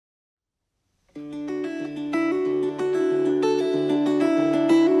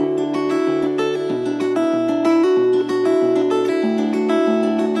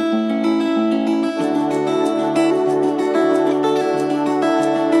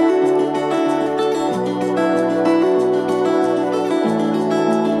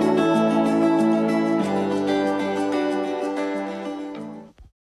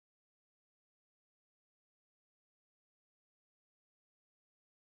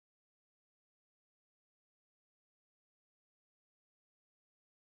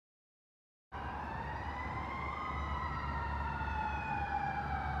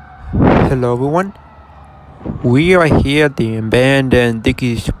Hello everyone, we are here at the abandoned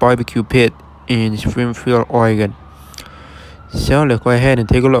Dickey's barbecue pit in Springfield, Oregon. So let's go ahead and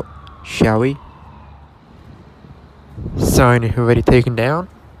take a look, shall we? Sign is already taken down.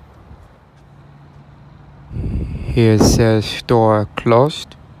 Here it says store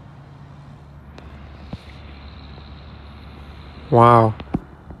closed. Wow,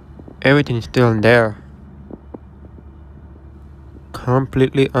 everything is still in there.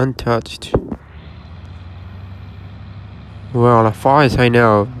 Completely untouched. Well, as far as I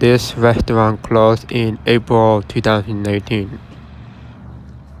know, this restaurant closed in April 2018.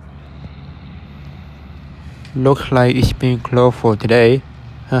 Looks like it's been closed for today.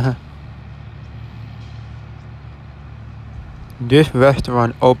 This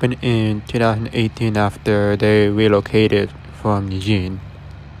restaurant opened in 2018 after they relocated from Eugene.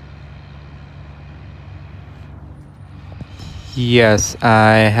 Yes,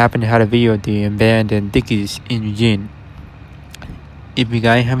 I happen to have a video of the abandoned Dickey's in Eugene. If you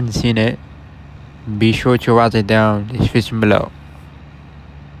guys haven't seen it, be sure to write it down in the description below.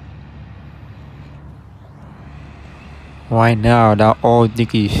 Right now, that old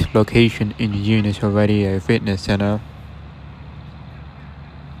Dickey's location in Eugene is already a fitness center.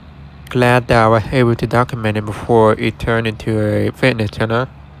 Glad that I was able to document it before it turned into a fitness center.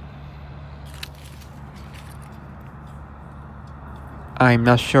 I'm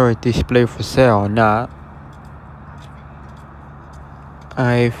not sure if it's displayed for sale or not.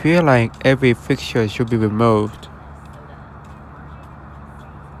 I feel like every fixture should be removed.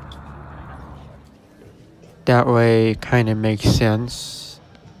 That way it kinda makes sense.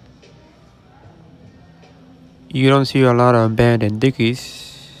 You don't see a lot of abandoned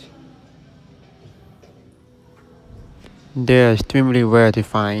Dickeys. They're extremely rare to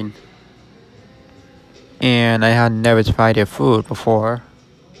find. And I had never tried their food before.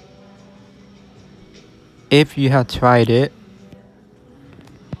 If you have tried it,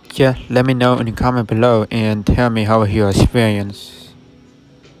 just let me know in the comment below and tell me how was your experience.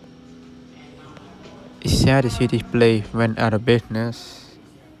 It's sad to see this place went out of business.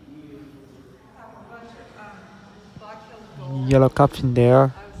 Yellow cups in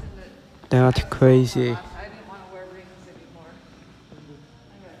there. That's crazy.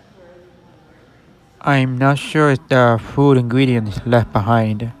 I'm not sure if there are food ingredients left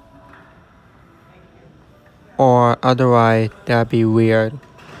behind. Or otherwise, that'd be weird.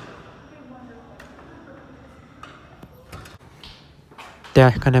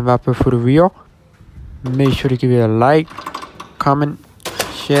 That's kind of about it for the video. Make sure to give it a like, comment,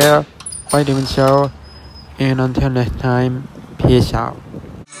 share, by doing so. And until next time, peace out.